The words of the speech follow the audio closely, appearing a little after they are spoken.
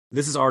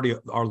This is already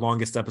our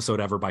longest episode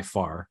ever by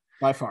far.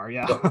 By far,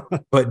 yeah.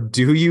 But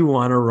do you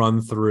want to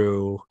run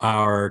through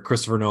our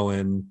Christopher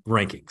Nolan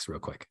rankings real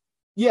quick?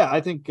 Yeah, I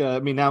think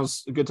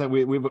now's a good time.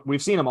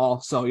 We've seen them all,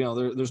 so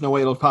there's no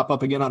way it'll pop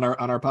up again on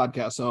our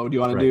podcast. So do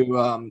you want to do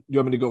do you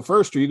want me to go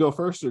first, or you go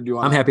first, or do you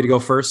want? I'm happy to go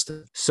first.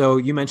 So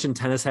you mentioned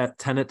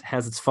Tenet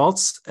has its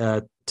faults.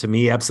 To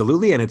me,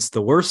 absolutely, and it's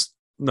the worst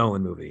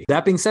Nolan movie.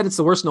 That being said, it's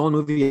the worst Nolan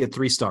movie at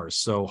 3 stars,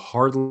 so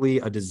hardly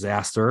a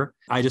disaster.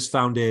 I just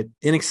found it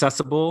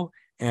inaccessible.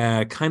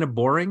 Kind of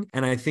boring.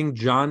 And I think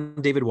John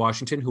David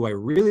Washington, who I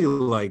really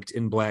liked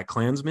in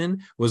BlacKkKlansman,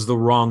 was the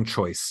wrong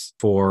choice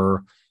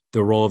for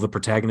the role of the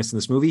protagonist in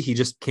this movie. He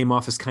just came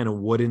off as kind of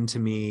wooden to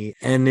me.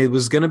 And it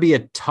was going to be a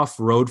tough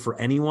road for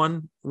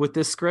anyone with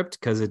this script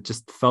because it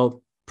just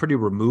felt pretty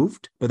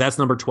removed. But that's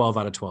number 12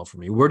 out of 12 for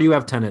me. Where do you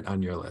have Tenet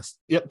on your list?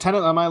 Yep,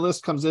 Tenet on my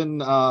list comes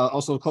in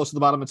also close to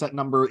the bottom. It's at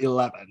number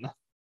 11.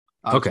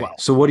 Okay,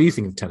 so what do you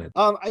think of Tenet?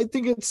 I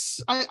think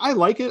I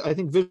like it. I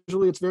think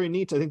visually it's very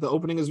neat. I think the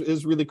opening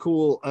is really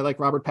cool. I like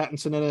Robert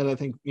Pattinson in it. I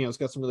think it's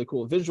got some really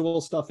cool visual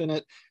stuff in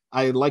it.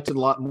 I liked it a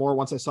lot more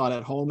once I saw it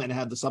at home and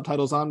had the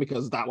subtitles on,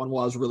 because that one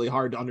was really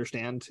hard to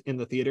understand in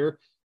the theater.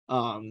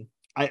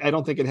 I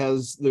don't think it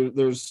has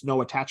there's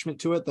no attachment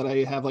to it that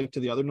I have like to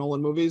the other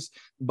Nolan movies,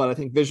 but I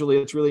think visually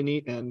it's really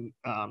neat, and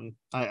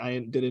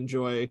I did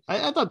enjoy.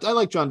 I thought I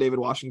liked John David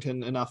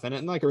Washington enough in it,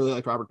 and I really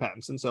like Robert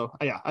Pattinson. So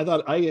yeah, I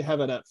thought I have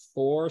it at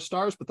 4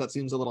 stars, but that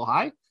seems a little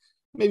high.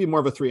 Maybe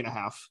more of a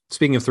 3.5.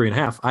 Speaking of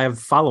 3.5, I have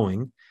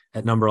Following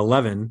at number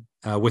 11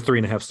 with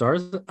 3.5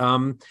 stars.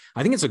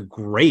 I think it's a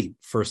great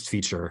first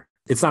feature.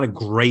 It's not a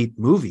great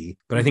movie,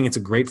 but I think it's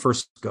a great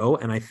first go.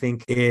 And I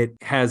think it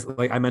has,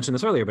 like I mentioned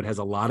this earlier, but it has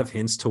a lot of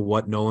hints to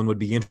what Nolan would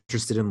be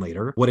interested in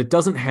later. What it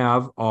doesn't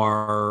have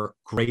are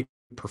great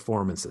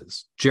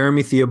performances.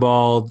 Jeremy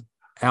Theobald,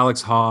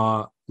 Alex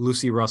Haw,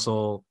 Lucy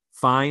Russell,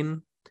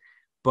 fine,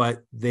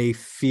 but they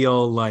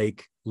feel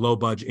like low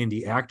budget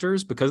indie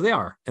actors because they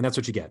are, and that's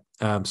what you get.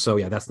 So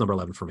yeah, that's number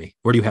 11 for me.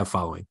 Where do you have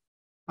Following?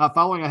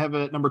 Following, I have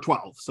it at number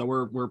 12, so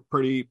we're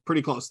pretty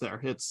close there.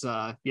 It's 3.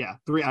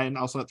 I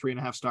also have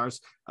 3.5 stars.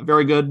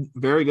 Very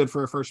good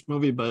for a first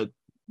movie, but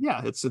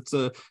yeah, it's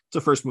a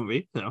first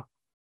movie.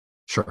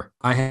 Sure.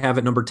 I have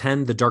at number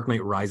 10, The Dark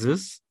Knight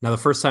Rises. Now, the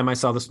first time I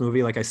saw this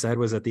movie, like I said,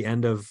 was at the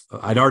end of,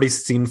 I'd already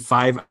seen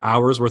 5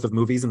 hours worth of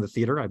movies in the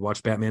theater. I'd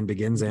watched Batman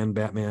Begins and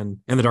Batman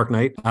and The Dark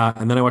Knight.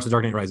 And then I watched The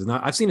Dark Knight Rises.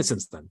 Now, I've seen it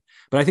since then,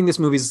 but I think this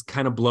movie's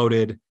kind of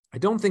bloated. I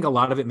don't think a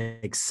lot of it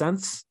makes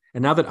sense.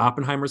 And now that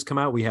Oppenheimer's come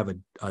out, we have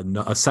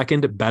a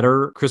second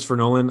better Christopher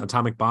Nolan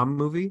atomic bomb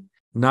movie.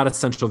 Not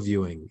essential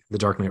viewing, The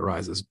Dark Knight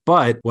Rises.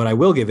 But what I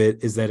will give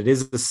it is that it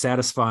is a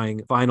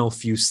satisfying final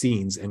few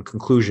scenes and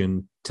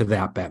conclusion to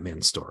that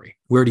Batman story.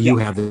 Where do you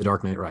have The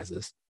Dark Knight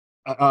Rises?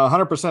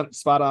 100%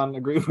 spot on.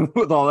 Agree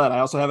with all that. I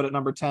also have it at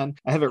number 10.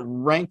 I have it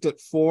ranked at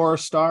 4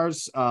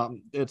 stars.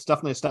 It's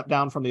definitely a step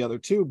down from the other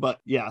 2, but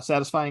yeah,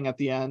 satisfying at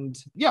the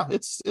end. Yeah,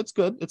 it's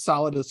good. It's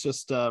solid. It's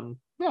just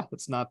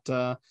it's not.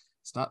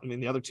 I mean,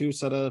 the other 2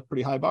 set a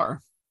pretty high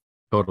bar.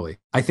 Totally.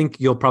 I think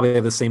you'll probably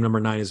have the same number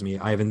 9 as me.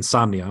 I have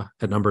Insomnia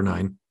at number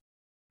 9.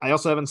 I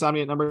also have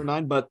Insomnia at number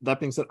 9, but that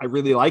being said, I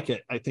really like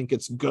it. I think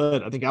it's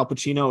good. I think Al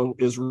Pacino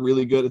is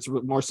really good. It's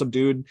more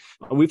subdued.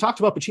 We've talked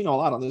about Pacino a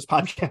lot on this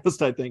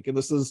podcast, I think, and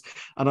this is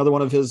another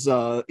one of his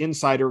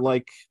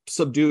insider-like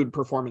subdued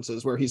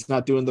performances where he's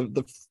not doing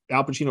the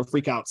Al Pacino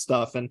freak out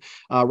stuff. And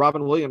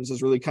Robin Williams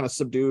is really kind of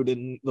subdued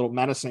and a little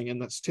menacing in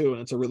this too.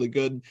 And it's a really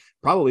good,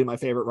 probably my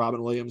favorite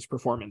Robin Williams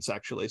performance,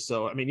 actually.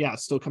 So, I mean, yeah,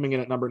 it's still coming in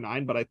at number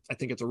 9, but I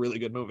think it's a really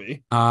good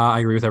movie.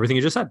 I agree with everything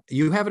you just said.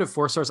 You have it at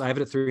 4 stars. I have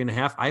it at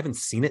 3.5. I haven't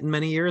seen it in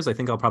many years. I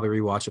think I'll probably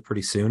rewatch it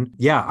pretty soon.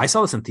 Yeah, I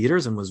saw this in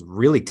theaters and was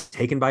really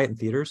taken by it in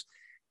theaters.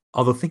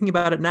 Although thinking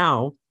about it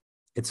now,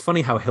 it's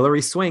funny how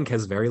Hilary Swank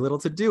has very little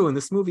to do in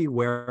this movie,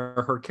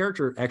 where her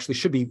character actually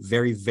should be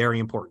very, very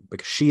important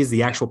because she is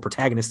the actual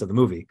protagonist of the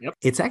movie. Yep.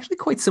 It's actually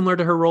quite similar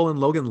to her role in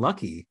Logan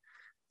Lucky.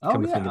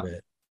 Come to think of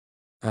it.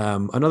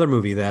 Another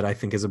movie that I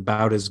think is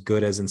about as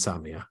good as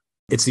Insomnia.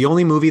 It's the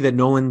only movie that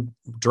Nolan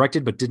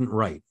directed but didn't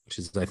write, which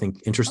is, I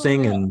think,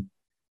 interesting and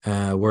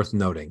worth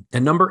noting.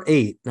 And number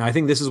 8, now I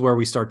think this is where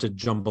we start to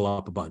jumble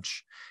up a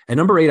bunch. At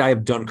number 8, I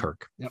have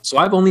Dunkirk. Yep. So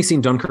I've only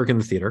seen Dunkirk in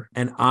the theater,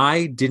 and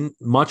I didn't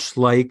much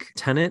like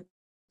Tenet,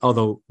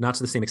 although not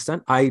to the same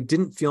extent. I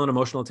didn't feel an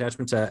emotional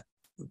attachment to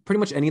pretty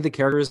much any of the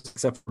characters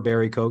except for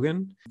Barry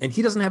Keoghan, and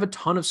he doesn't have a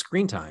ton of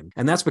screen time.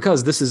 And that's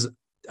because this is,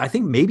 I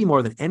think maybe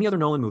more than any other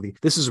Nolan movie,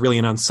 this is really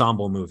an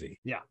ensemble movie.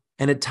 Yeah.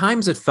 And at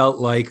times it felt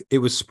like it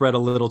was spread a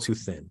little too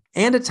thin.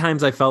 And at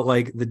times I felt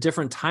like the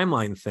different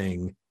timeline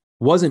thing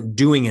wasn't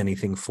doing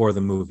anything for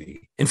the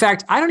movie. In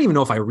fact, I don't even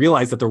know if I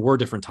realized that there were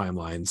different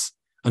timelines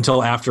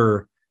until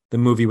after the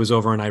movie was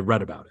over and I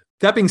read about it.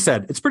 That being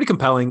said, it's pretty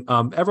compelling.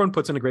 Everyone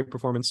puts in a great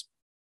performance.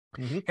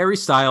 Mm-hmm. Harry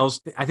Styles,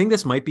 I think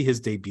this might be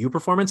his debut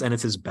performance, and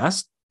it's his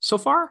best so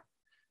far.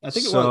 I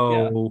think it was.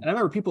 Yeah. And I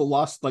remember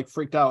people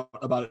freaked out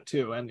about it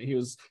too, and he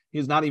was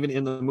not even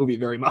in the movie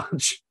very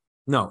much.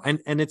 No,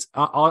 and it's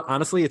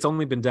honestly, it's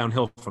only been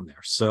downhill from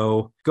there.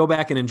 So go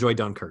back and enjoy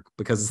Dunkirk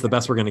because it's the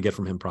best we're going to get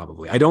from him.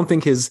 Probably, I don't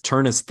think his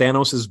turn as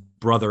Thanos'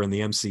 brother in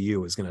the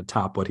MCU is going to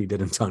top what he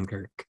did in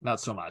Dunkirk.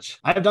 Not so much.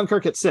 I have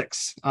Dunkirk at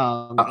 6,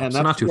 and so that's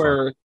not too where.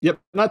 far. Yep,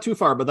 not too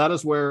far, but that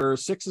is where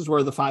 6 is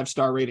where the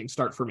 5-star ratings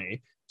start for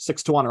me.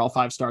 6-1 are all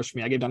 5 stars for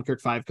me. I gave Dunkirk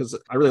 5 because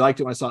I really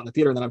liked it when I saw it in the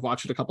theater, and then I've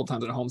watched it a couple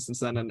times at home since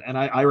then. And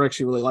I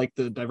actually really like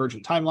the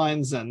divergent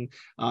timelines, and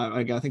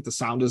again, I think the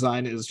sound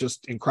design is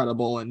just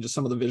incredible, and just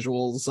some of the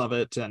visuals of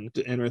it and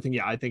everything.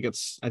 Yeah, I think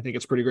it's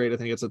pretty great. I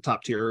think it's a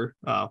top tier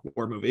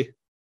war movie.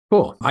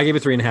 Cool. I gave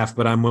it 3.5,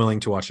 but I'm willing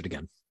to watch it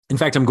again. In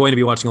fact, I'm going to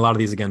be watching a lot of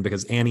these again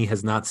because Annie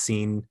has not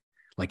seen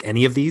like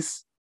any of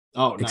these.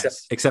 Oh,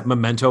 nice. Except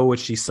Memento, which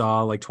she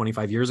saw like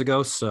 25 years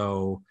ago.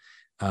 So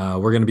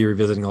we're going to be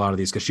revisiting a lot of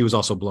these because she was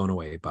also blown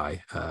away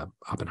by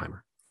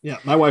Oppenheimer. Yeah,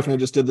 my wife and I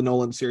just did the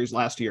Nolan series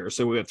last year,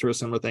 so we went through a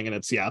similar thing, and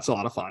it's a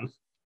lot of fun.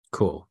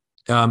 Cool.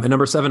 And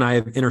number 7, I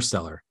have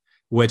Interstellar,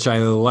 which I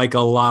like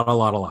a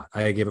lot.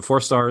 I gave it 4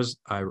 stars.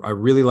 I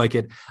really like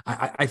it.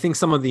 I think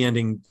some of the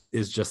ending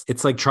is just,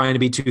 it's like trying to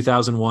be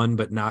 2001,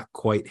 but not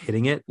quite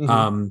hitting it.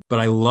 Mm-hmm. But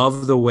I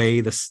love the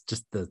way the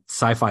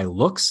sci-fi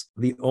looks.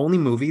 The only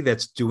movie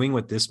that's doing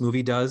what this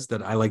movie does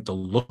that I like the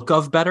look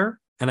of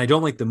better, and I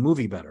don't like the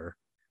movie better,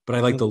 but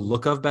I like the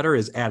look of better,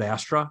 is Ad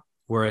Astra,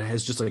 where it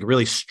has just like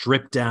really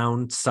stripped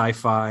down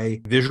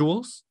sci-fi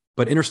visuals.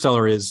 But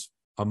Interstellar is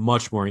a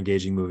much more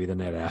engaging movie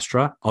than Ad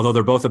Astra, although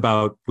they're both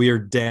about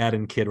weird dad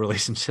and kid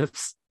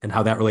relationships and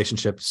how that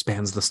relationship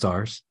spans the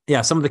stars.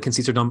 Yeah, some of the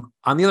conceits are dumb.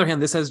 On the other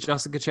hand, this has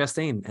Jessica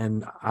Chastain,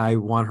 and I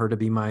want her to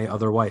be my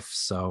other wife.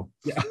 So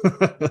yeah,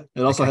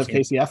 it also has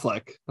Casey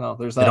Affleck. Oh,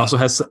 there's that. It also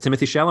has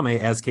Timothée Chalamet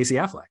as Casey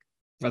Affleck.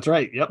 That's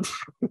right. Yep.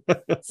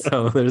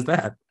 So there's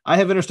that. I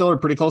have Interstellar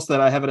pretty close to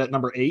that. I have it at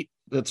number 8.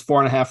 That's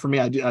 4.5 for me.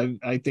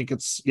 I think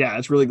it's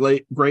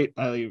really great.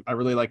 I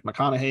really like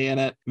McConaughey in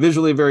it.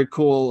 Visually very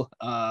cool.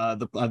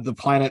 The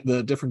planet,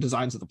 the different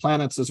designs of the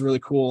planets is really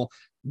cool.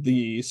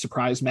 The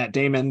surprise Matt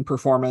Damon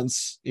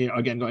performance,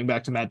 again, going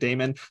back to Matt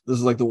Damon, this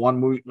is like the one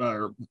movie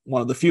or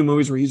one of the few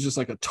movies where he's just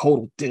like a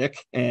total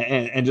dick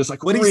and just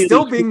like, but he's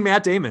still being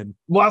Matt Damon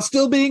while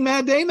still being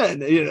Matt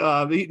Damon.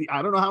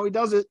 I don't know how he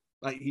does it.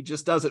 He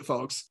just does it,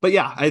 folks. But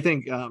yeah, I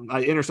think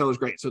Interstellar is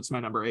great. So it's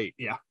my number 8.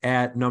 Yeah.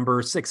 At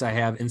number 6, I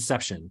have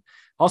Inception.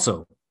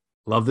 Also,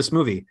 love this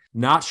movie.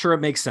 Not sure it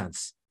makes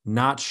sense.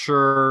 Not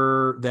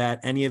sure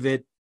that any of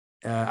it.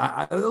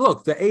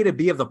 Look, the A to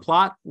B of the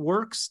plot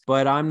works,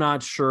 but I'm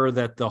not sure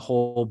that the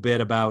whole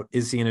bit about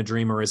is he in a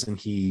dream or isn't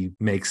he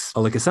makes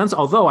a lick of sense.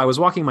 Although I was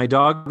walking my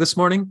dog this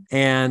morning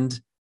and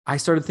I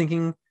started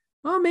thinking,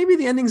 well, maybe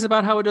the ending's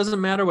about how it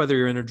doesn't matter whether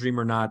you're in a dream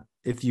or not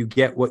if you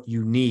get what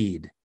you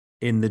need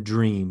in the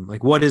dream.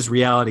 Like, what is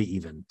reality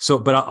even? So,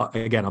 but I'll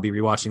be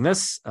rewatching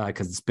this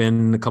because it's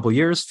been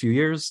a few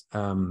years.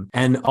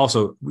 And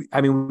also,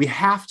 we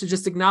have to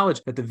just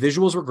acknowledge that the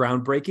visuals were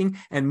groundbreaking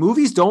and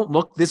movies don't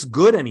look this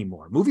good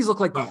anymore. Movies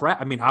look like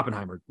crap.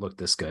 Oppenheimer looked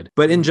this good,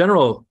 but in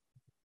general,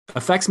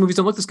 effects movies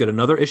don't look this good.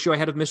 Another issue I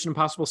had of Mission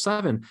Impossible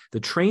 7, the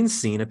train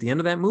scene at the end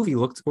of that movie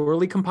looked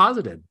poorly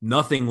composited.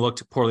 Nothing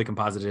looked poorly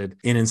composited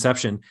in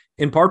Inception,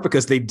 in part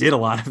because they did a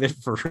lot of it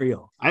for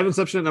real. I have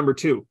Inception at number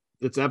 2.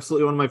 It's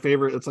absolutely one of my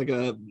favorite. It's like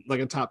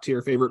a top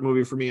tier favorite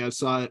movie for me. I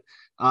saw it.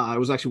 I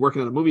was actually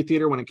working at a movie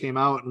theater when it came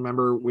out. And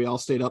remember, we all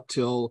stayed up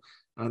till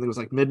I think it was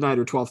like midnight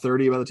or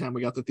 12:30 by the time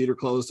we got the theater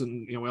closed,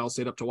 and we all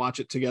stayed up to watch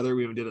it together.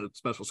 We even did a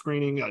special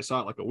screening. I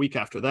saw it like a week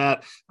after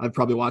that. I've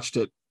probably watched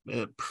it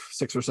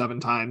 6 or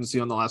 7 times,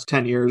 in the last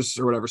 10 years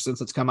or whatever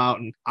since it's come out,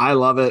 and I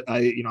love it.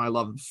 I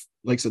love,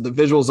 like I said, the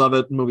visuals of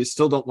it. Movies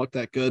still don't look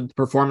that good.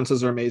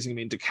 Performances are amazing.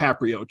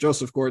 DiCaprio,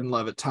 Joseph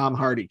Gordon-Levitt, Tom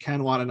Hardy,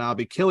 Ken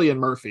Watanabe, Cillian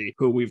Murphy,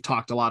 who we've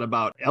talked a lot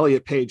about,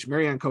 Elliot Page,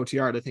 Marianne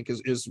Cotillard, I think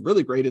is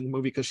really great in the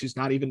movie because she's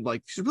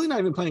really not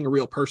even playing a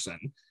real person.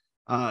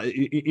 So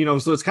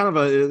it's kind of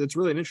it's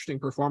really an interesting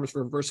performance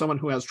for someone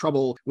who has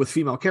trouble with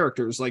female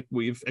characters, like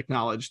we've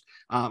acknowledged.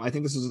 I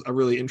think this is a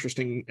really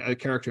interesting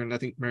character, and I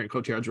think Marion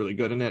Cotillard's really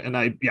good in it. And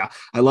I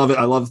love it.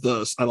 I love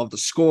the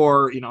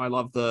score. I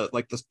love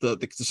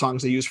the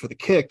songs they use for the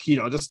kick.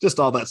 Just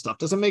all that stuff.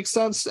 Does it make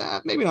sense?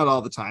 Maybe not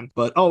all the time,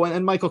 but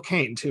and Michael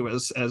Caine too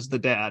as the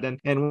dad.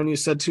 And when you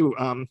said too,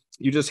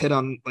 you just hit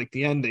on like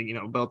the ending.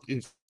 About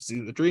is he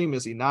in the dream?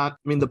 Is he not?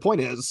 The point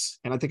is,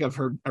 and I think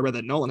I read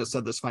that Nolan has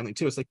said this finally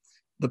too. It's like,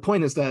 the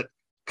point is that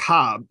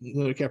Cobb,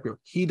 DiCaprio,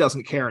 he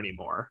doesn't care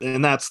anymore.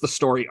 And that's the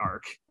story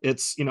arc.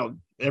 It's,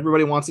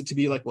 everybody wants it to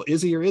be like, well,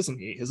 is he or isn't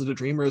he? Is it a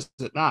dream or is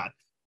it not?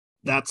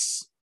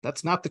 That's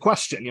not the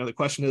question. The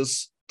question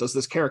is, does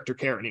this character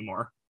care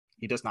anymore?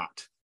 He does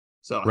not.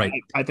 So right.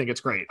 I think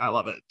it's great. I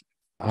love it.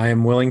 I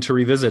am willing to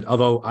revisit,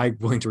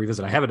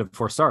 I have it at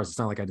 4 stars. It's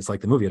not like I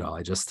dislike the movie at all.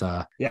 I just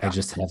have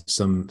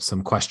some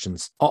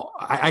questions.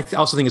 I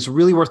also think it's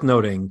really worth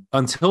noting,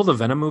 until the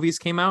Venom movies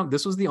came out,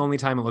 this was the only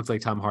time it looked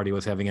like Tom Hardy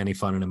was having any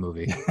fun in a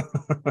movie.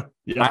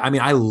 Yeah.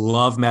 I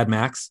love Mad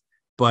Max,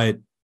 but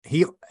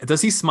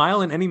does he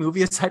smile in any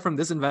movie aside from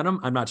this and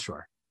Venom? I'm not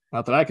sure.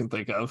 Not that I can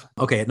think of.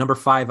 Okay, at number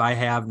 5, I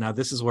have, now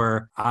this is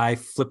where I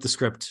flip the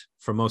script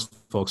for most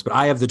folks, but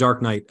I have The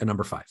Dark Knight at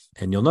number 5.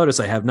 And you'll notice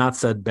I have not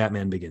said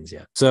Batman Begins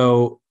yet.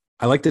 So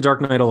I like The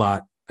Dark Knight a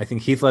lot. I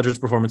think Heath Ledger's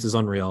performance is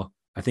unreal.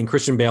 I think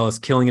Christian Bale is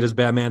killing it as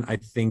Batman. I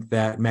think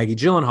that Maggie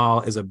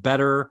Gyllenhaal is a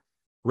better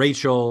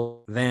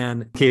Rachel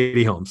than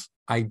Katie Holmes.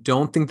 I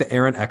don't think the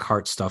Aaron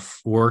Eckhart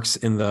stuff works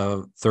in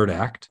the third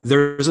act.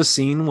 There's a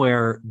scene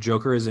where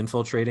Joker is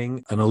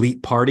infiltrating an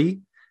elite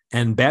party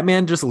and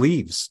Batman just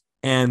leaves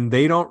and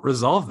they don't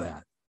resolve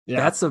that.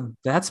 Yeah.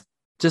 That's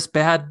just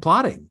bad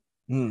plotting.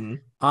 Mm-hmm.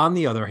 On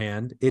the other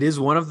hand, it is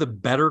one of the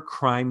better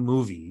crime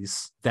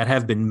movies that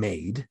have been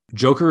made.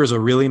 Joker is a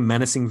really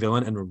menacing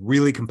villain and a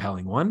really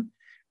compelling one.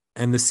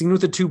 And the scene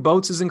with the 2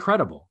 boats is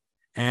incredible.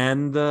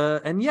 And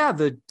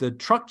the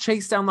truck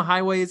chase down the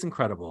highway is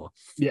incredible.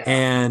 Yeah.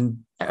 And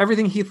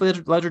everything Heath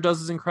Ledger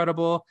does is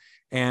incredible.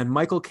 And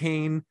Michael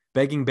Caine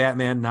begging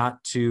Batman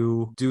not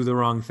to do the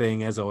wrong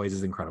thing, as always,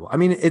 is incredible. I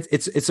mean,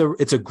 it's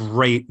a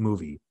great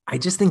movie. I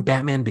just think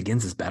Batman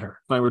Begins is better.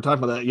 When we're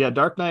talking about that, yeah,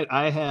 Dark Knight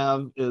I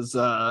have is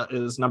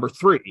number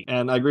 3,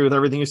 and I agree with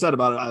everything you said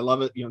about it. I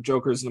love it. You know,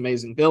 Joker is an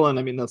amazing villain.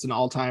 I mean, that's an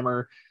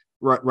all-timer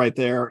right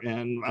there.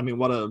 And I mean,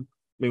 what a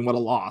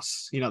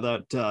loss. You know,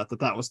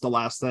 that was the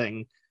last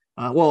thing.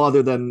 Well,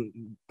 other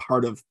than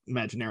part of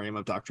Imaginarium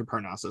of Dr.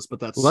 Parnassus,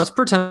 but let's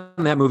pretend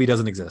that movie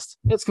doesn't exist.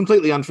 It's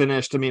completely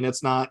unfinished. I mean,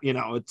 it's not, you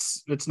know,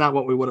 it's not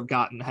what we would have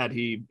gotten had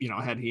we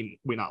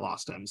not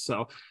lost him.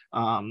 So,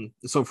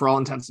 so for all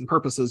intents and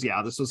purposes,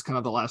 yeah, this was kind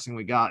of the last thing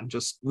we got. And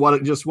just what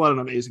an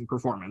amazing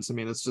performance. I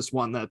mean, it's just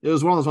one that, it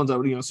was one of those ones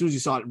that, you know, as soon as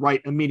you saw it,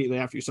 right immediately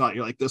after you saw it,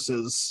 you're like, this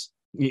is,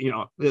 you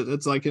know,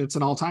 it's like, it's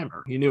an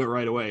all-timer. You knew it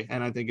right away.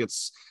 And I think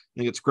it's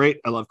great.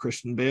 I love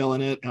Christian Bale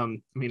in it. I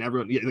mean,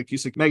 everyone, like you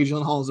said, Maggie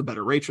Gyllenhaal is a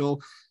better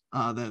Rachel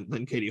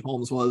than Katie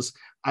Holmes was.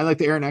 I like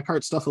the Aaron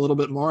Eckhart stuff a little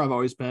bit more. I've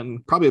always been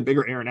probably a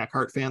bigger Aaron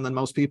Eckhart fan than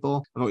most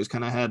people. I've always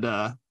kind of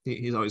had,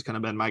 he's always kind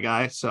of been my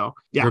guy. So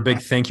yeah. You're a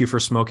big Thank You for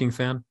Smoking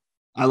fan?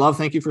 I love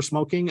Thank You for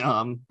Smoking.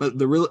 But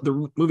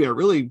the movie I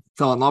really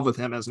fell in love with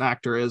him as an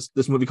actor is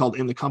this movie called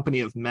In the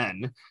Company of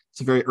Men. It's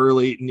a very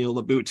early Neil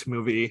LaBute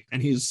movie,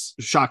 and he's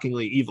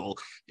shockingly evil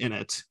in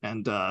it.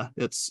 And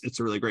it's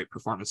a really great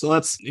performance. So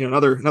that's, you know,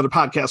 another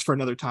podcast for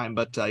another time.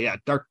 But yeah,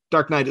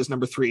 Dark Knight is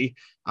number 3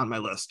 on my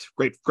list.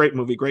 Great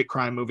movie, great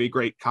crime movie,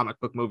 great comic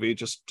book movie,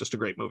 just a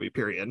great movie,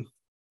 period.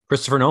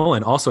 Christopher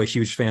Nolan, also a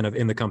huge fan of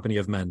In the Company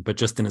of Men, but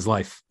just in his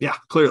life. Yeah,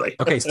 clearly.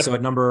 Okay, so at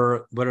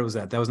number, what was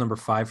that? That was number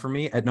 5 for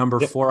me. At number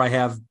 4, I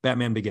have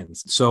Batman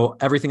Begins. So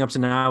everything up to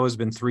now has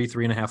been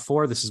 3.5,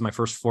 4. This is my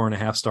first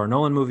 4.5 star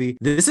Nolan movie.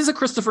 This is a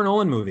Christopher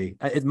Nolan movie.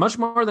 It's much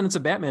more than it's a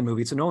Batman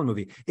movie. It's a Nolan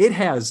movie. It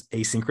has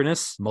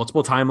asynchronous,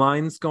 multiple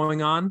timelines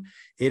going on.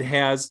 It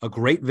has a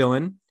great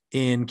villain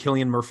in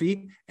Cillian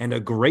Murphy and a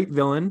great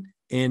villain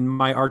in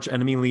my arch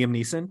enemy, Liam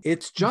Neeson.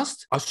 It's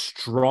just a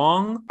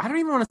strong, I don't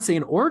even want to say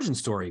an origin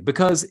story,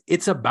 because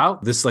it's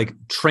about this like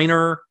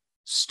trainer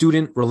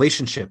student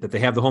relationship that they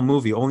have the whole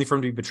movie, only for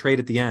him to be betrayed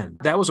at the end.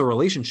 That was a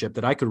relationship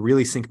that I could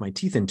really sink my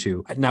teeth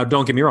into. Now,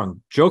 don't get me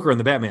wrong, Joker and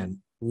the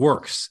Batman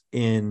works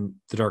in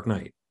The Dark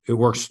Knight. It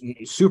works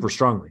super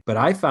strongly. But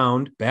I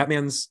found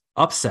Batman's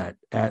upset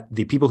at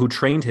the people who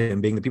trained him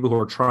being the people who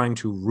are trying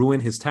to ruin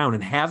his town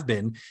and have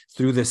been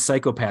through this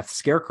psychopath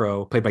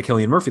Scarecrow, played by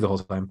Cillian Murphy the whole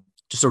time.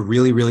 Just a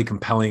really, really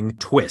compelling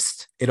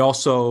twist. It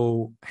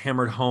also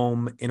hammered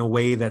home in a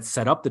way that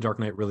set up The Dark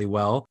Knight really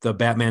well. The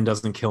Batman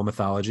doesn't kill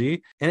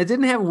mythology. And it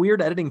didn't have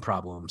weird editing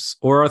problems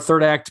or a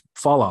third act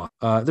fall off.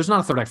 There's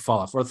not a third act fall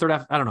off or a third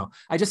act. I don't know.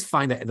 I just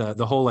find that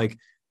the whole like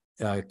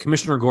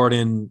Commissioner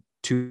Gordon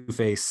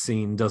Two-Face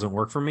scene doesn't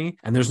work for me.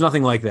 And there's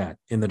nothing like that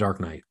in The Dark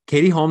Knight.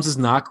 Katie Holmes is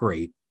not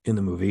great in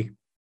the movie.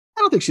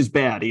 I don't think she's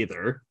bad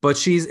either.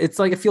 But it's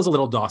like, it feels a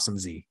little Dawson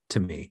Z to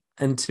me.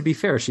 And to be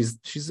fair,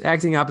 she's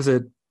acting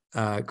opposite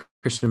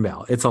Christian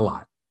Bale. It's a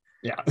lot.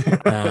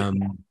 Yeah.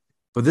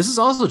 But this is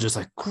also just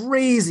a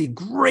crazy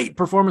great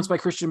performance by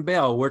Christian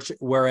Bale,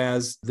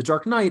 whereas The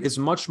Dark Knight is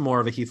much more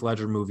of a Heath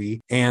Ledger movie,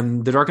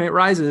 and The Dark Knight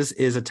Rises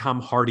is a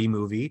Tom Hardy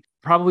movie,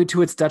 probably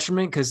to its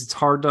detriment because it's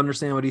hard to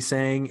understand what he's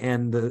saying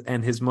and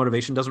his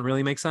motivation doesn't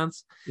really make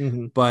sense.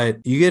 Mm-hmm. But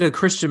you get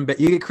Christian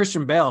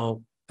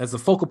Bale as the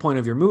focal point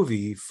of your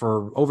movie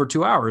for over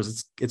 2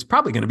 hours. It's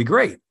probably going to be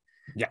great.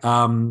 Yeah.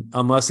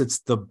 Unless it's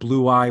the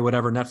Blue Eye,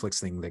 whatever Netflix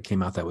thing that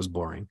came out that was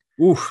boring.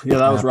 Oof. Yeah,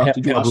 that was rough.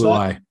 Did you watch Blue that?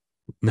 Eye.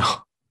 No.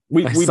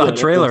 I saw a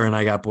trailer and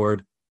I got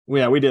bored.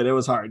 Yeah, we did. It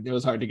was hard. It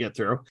was hard to get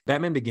through.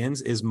 Batman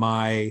Begins is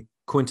my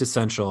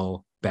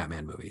quintessential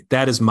Batman movie.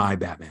 That is my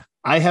Batman.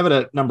 I have it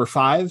at number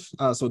 5.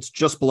 So it's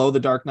just below The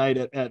Dark Knight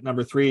at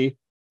number 3.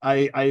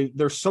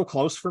 They're so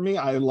close for me.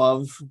 I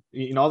love,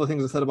 all the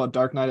things I said about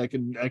Dark Knight.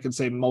 I could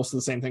say most of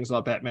the same things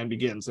about Batman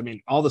Begins. I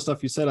mean, all the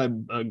stuff you said,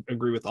 I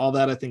agree with all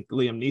that. I think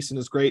Liam Neeson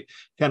is great.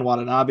 Ken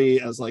Watanabe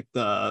as like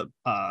the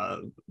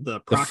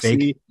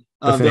proxy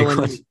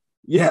villain.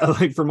 Yeah,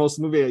 like for most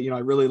of the movie, I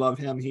really love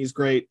him. He's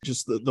great.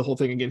 Just the whole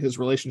thing, again, his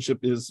relationship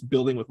is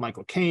building with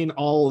Michael Caine.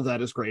 All of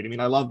that is great. I mean,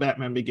 I love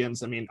Batman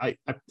Begins. I mean, I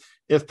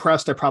if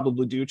pressed, I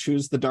probably do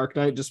choose The Dark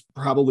Knight, just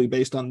probably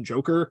based on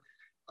Joker.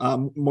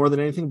 more than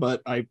anything,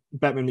 but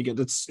Batman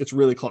Begins, it's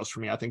really close for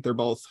me. I think they're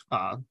both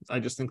I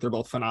just think they're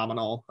both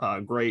phenomenal,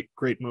 great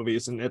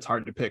movies, and it's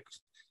hard to pick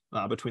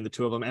between the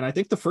two of them. And I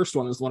think the first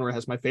one is the one where it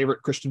has my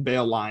favorite Christian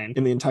Bale line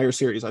in the entire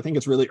series. I think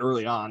it's really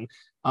early on.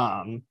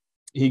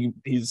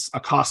 He's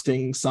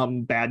accosting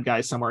some bad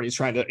guy somewhere, and he's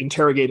trying to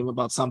interrogate him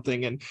about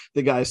something, and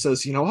the guy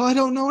says, oh, I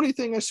don't know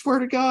anything, I swear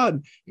to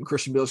God. And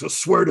Christian Bale goes,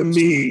 swear to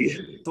me.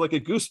 It's like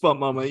a goosebump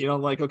moment,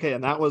 like, okay.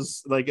 And that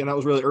was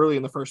really early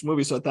in the first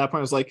movie, so at that point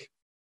I was like,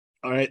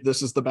 all right,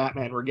 this is the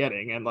Batman we're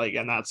getting, and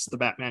that's the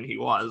Batman he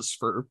was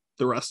for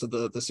the rest of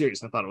the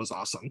series. I thought it was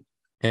awesome.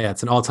 Yeah,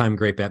 it's an all-time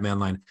great Batman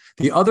line.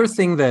 The other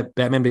thing that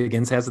Batman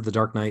Begins has that The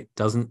Dark Knight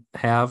doesn't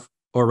have,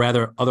 or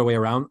rather other way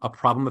around, a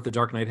problem that The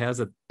Dark Knight has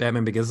that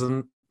Batman Begins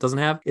doesn't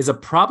have, is a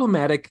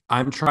problematic,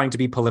 I'm trying to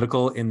be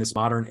political in this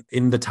modern,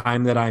 in the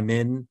time that I'm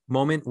in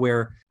moment,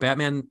 where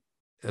Batman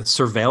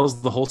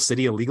surveils the whole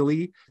city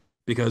illegally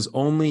because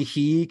only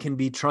he can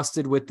be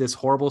trusted with this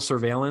horrible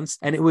surveillance.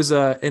 And it was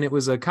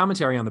a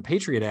commentary on the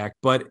Patriot Act,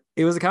 but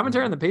it was a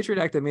commentary on the Patriot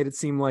Act that made it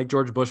seem like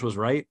George Bush was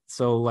right.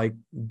 So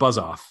buzz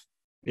off.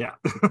 Yeah.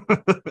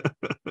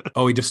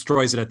 Oh, he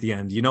destroys it at the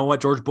end. You know what?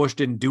 George Bush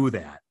didn't do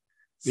that.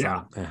 So,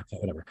 yeah.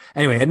 Whatever.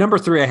 Anyway, at number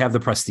 3, I have The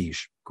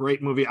Prestige.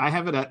 Great movie. I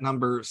have it at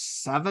number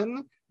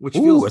 7, which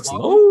feels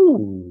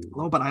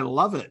low, but I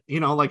love it.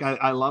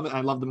 I love it.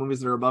 I love the movies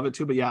that are above it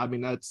too. But yeah, I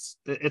mean,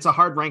 it's a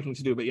hard ranking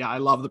to do. But yeah, I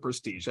love The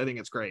Prestige. I think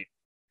it's great.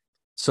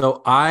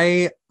 So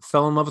I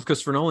fell in love with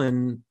Christopher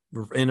Nolan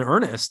in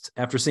earnest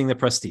after seeing The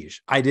Prestige.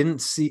 I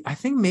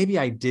think maybe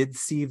I did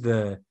see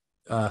the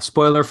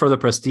spoiler for The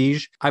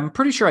Prestige. I'm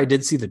pretty sure I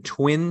did see the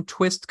twin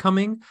twist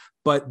coming,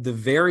 but the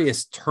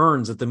various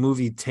turns that the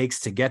movie takes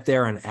to get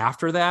there and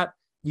after that,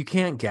 you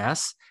can't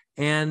guess.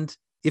 And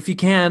if you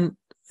can,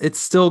 it's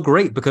still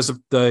great because of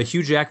the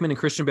Hugh Jackman and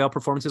Christian Bale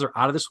performances are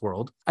out of this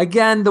world.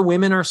 Again, the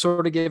women are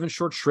sort of given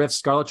short shrift.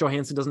 Scarlett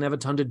Johansson doesn't have a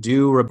ton to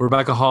do.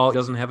 Rebecca Hall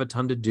doesn't have a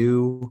ton to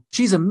do.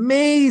 She's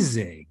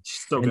amazing.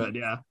 She's so good,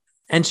 yeah.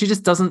 And she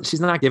just doesn't,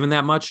 she's not given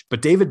that much.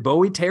 But David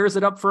Bowie tears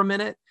it up for a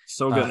minute.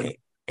 So good.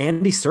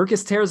 Andy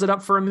Serkis tears it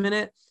up for a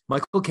minute.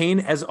 Michael Caine,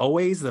 as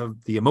always, the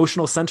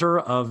emotional center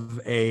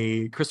of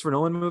a Christopher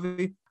Nolan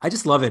movie. I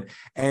just love it.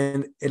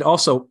 And it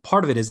also,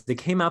 part of it is they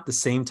came out the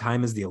same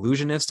time as The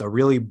Illusionist, a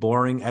really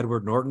boring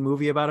Edward Norton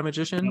movie about a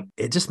magician. Yep.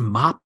 It just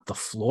mopped the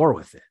floor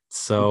with it.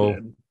 So,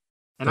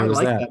 and I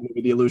like that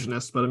movie, The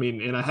Illusionist, but I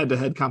mean, in a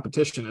head-to-head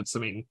competition,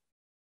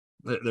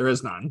 there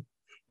is none,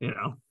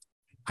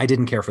 I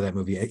didn't care for that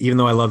movie, even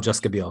though I love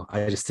Jessica Biel.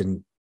 I just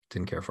didn't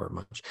care for it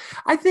much.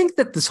 I think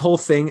that this whole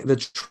thing, the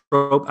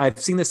trope, I've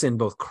seen this in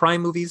both crime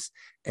movies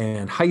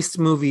and heist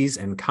movies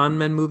and con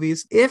men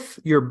movies. If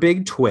your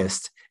big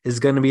twist is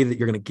going to be that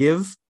you're going to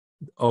give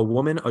a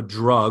woman a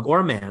drug,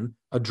 or a man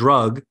a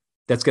drug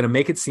that's going to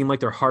make it seem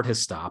like their heart has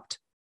stopped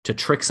to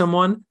trick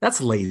someone,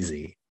 that's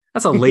lazy.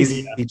 That's a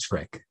lazy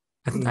trick.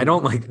 I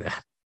don't like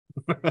that.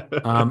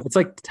 It's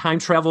like time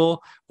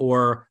travel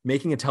or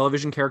making a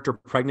television character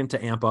pregnant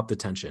to amp up the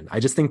tension. I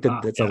just think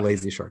that it's a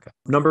lazy shortcut.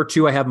 Number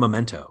 2, I have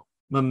Memento.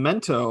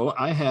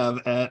 I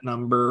have at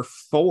number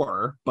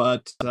 4,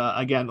 but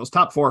again, those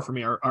top 4 for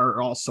me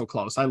are all so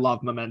close. I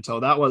love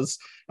Memento.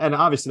 And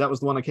obviously that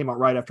was the one that came out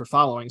right after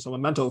Following. So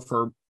Memento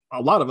for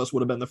a lot of us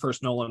would have been the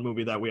first Nolan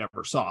movie that we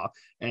ever saw,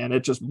 and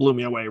it just blew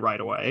me away right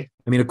away.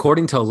 I mean,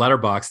 according to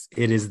Letterboxd,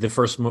 it is the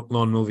first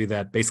Nolan movie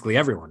that basically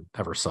everyone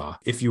ever saw.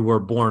 If you were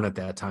born at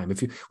that time,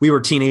 we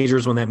were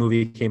teenagers when that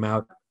movie came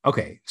out.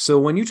 Okay, so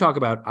when you talk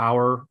about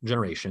our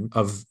generation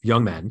of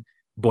young men,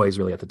 boys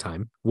really at the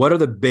time, what are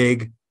the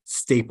big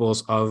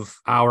staples of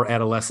our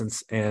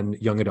adolescence and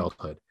young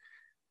adulthood?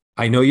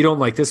 I know you don't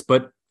like this,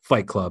 but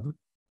Fight Club,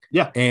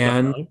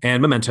 and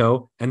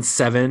Memento, and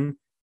Seven.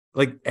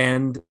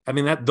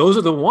 Those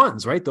are the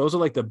ones, right? Those are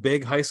like the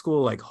big high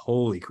school,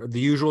 The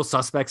Usual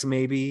Suspects,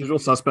 maybe. Usual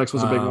Suspects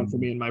was a big one for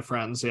me and my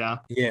friends, yeah.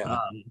 Yeah.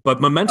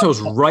 But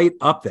Memento's right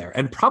up there,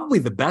 and probably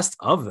the best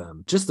of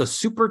them. Just a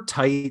super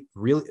tight,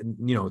 really,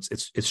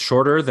 it's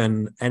shorter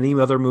than any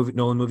other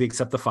Nolan movie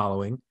except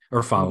Following.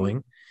 Mm-hmm.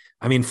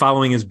 I mean,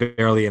 Following is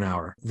barely an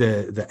hour.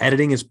 The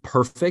editing is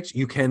perfect.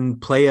 You can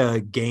play a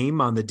game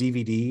on the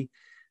DVD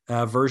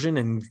version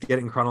and get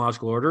it in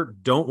chronological order.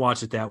 Don't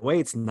watch it that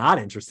way. It's not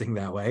interesting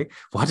that way.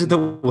 Watch it the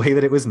way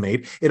that it was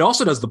made. It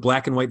also does the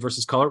black and white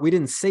versus color. We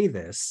didn't say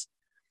this,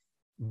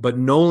 but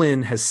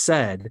Nolan has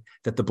said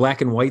that the black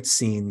and white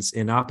scenes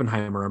in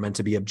Oppenheimer are meant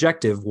to be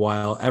objective,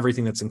 while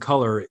everything that's in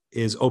color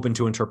is open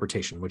to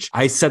interpretation, which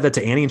I said that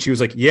to Annie and she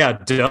was like, yeah,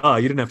 duh,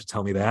 you didn't have to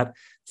tell me that.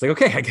 It's like,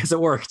 okay, I guess it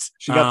worked.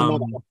 She got the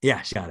memo.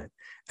 Yeah, she got it.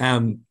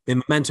 In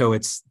Memento,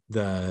 it's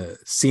the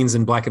scenes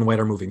in black and white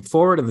are moving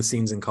forward and the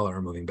scenes in color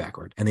are moving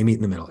backward, and they meet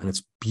in the middle, and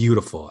it's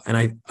beautiful.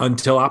 And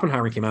until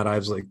Oppenheimer came out, I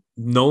was like,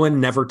 Nolan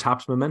never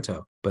tops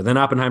Memento. But then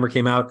Oppenheimer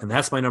came out, and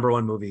that's my number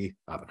 1 movie,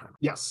 Oppenheimer.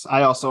 Yes,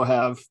 I also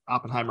have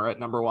Oppenheimer at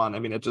number 1. I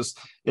mean,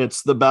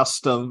 it's the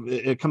best of.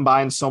 It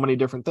combines so many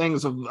different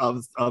things of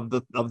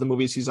the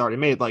movies he's already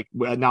made. Like,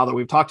 now that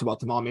we've talked about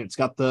them all, I mean, it's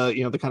got the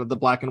the kind of the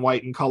black and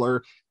white and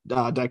color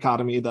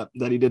dichotomy that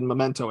he did in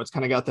Memento. It's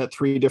kind of got that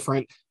 3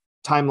 different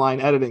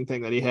timeline editing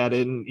thing that he had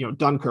in,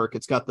 Dunkirk.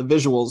 It's got the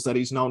visuals that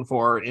he's known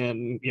for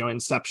in,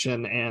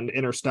 Inception and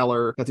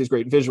Interstellar. Got these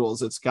great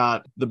visuals. It's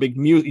got the big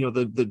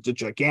the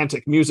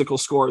gigantic musical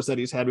scores that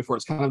he's had before.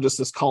 It's kind of just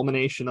this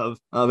culmination of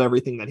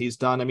everything that he's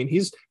done. I mean,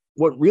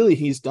 what really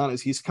he's done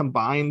is he's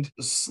combined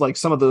like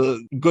some of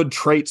the good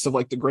traits of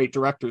like the great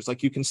directors.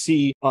 Like you can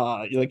see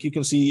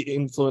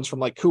influence from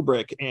like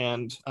Kubrick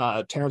and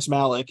Terrence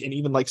Malick and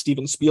even like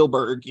Steven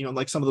Spielberg,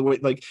 like some of the way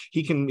like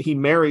he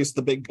marries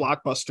the big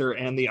blockbuster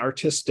and the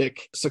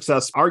artistic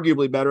success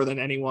arguably better than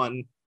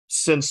anyone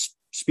since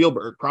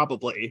Spielberg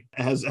probably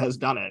has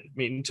done it. I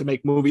mean, to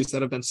make movies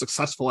that have been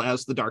successful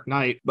as The Dark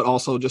Knight, but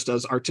also just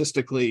as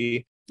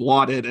artistically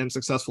lauded and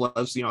successful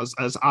as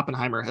as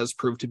Oppenheimer has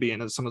proved to be,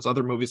 and as some of his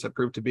other movies have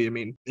proved to be. I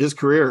mean, his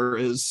career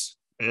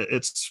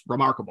it's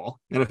remarkable.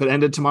 And if it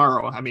ended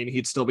tomorrow, I mean,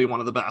 he'd still be one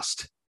of the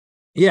best.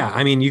 Yeah,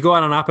 I mean, you go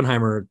out on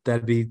Oppenheimer,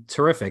 that'd be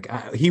terrific.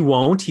 He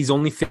won't. He's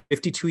only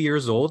 52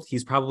 years old.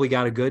 He's probably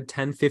got a good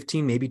 10,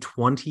 15, maybe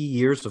 20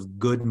 years of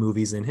good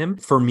movies in him.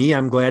 For me,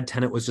 I'm glad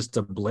Tenet was just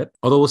a blip.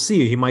 Although we'll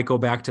see. He might go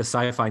back to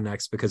sci-fi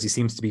next because he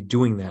seems to be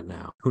doing that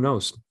now. Who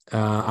knows?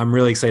 I'm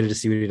really excited to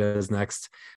see what he does next.